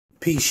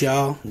Peace,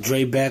 y'all.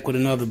 Dre back with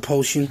another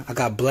potion. I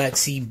got black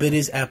seed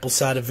bitters, apple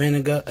cider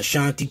vinegar,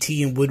 Ashanti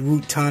tea, and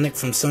Woodroot tonic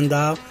from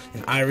Sundial,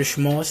 and Irish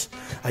moss.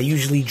 I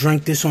usually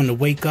drink this on the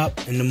wake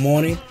up in the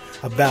morning.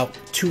 About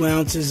 2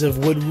 ounces of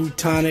Woodroot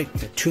tonic,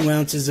 2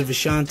 ounces of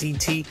Ashanti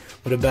tea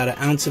with about 1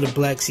 ounce of the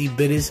black seed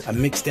bitters. I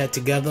mix that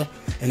together.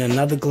 In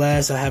another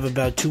glass, I have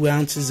about 2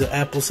 ounces of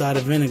apple cider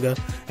vinegar,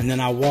 and then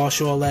I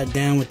wash all that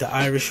down with the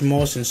Irish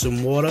moss and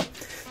some water.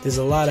 There's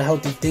a lot of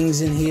healthy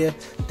things in here.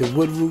 The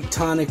Woodroot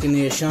tonic and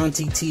the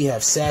Ashanti tea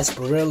have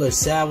sarsaparilla,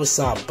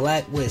 soursop,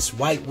 black whisk,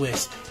 white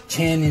whisk,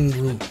 tannin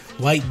root,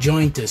 white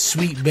jointer,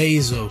 sweet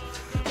basil,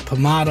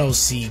 pomado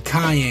seed,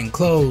 cayenne,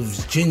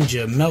 cloves,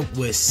 ginger, milk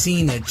whisk,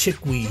 senna,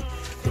 chickweed.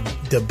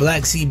 The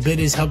black seed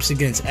bitters helps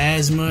against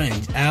asthma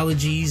and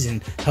allergies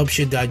and helps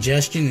your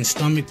digestion and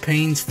stomach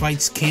pains,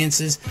 fights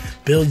cancers,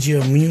 builds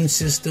your immune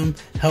system,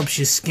 helps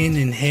your skin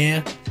and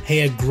hair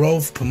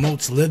growth,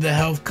 promotes liver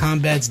health,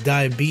 combats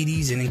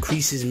diabetes, and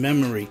increases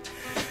memory.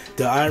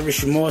 The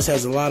Irish moss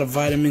has a lot of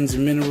vitamins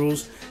and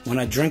minerals. When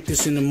I drink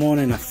this in the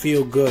morning, I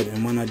feel good,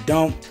 and when I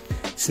don't,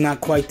 it's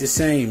not quite the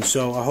same.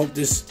 So I hope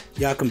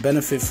y'all can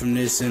benefit from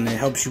this and it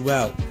helps you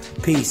out.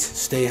 Peace.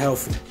 Stay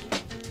healthy.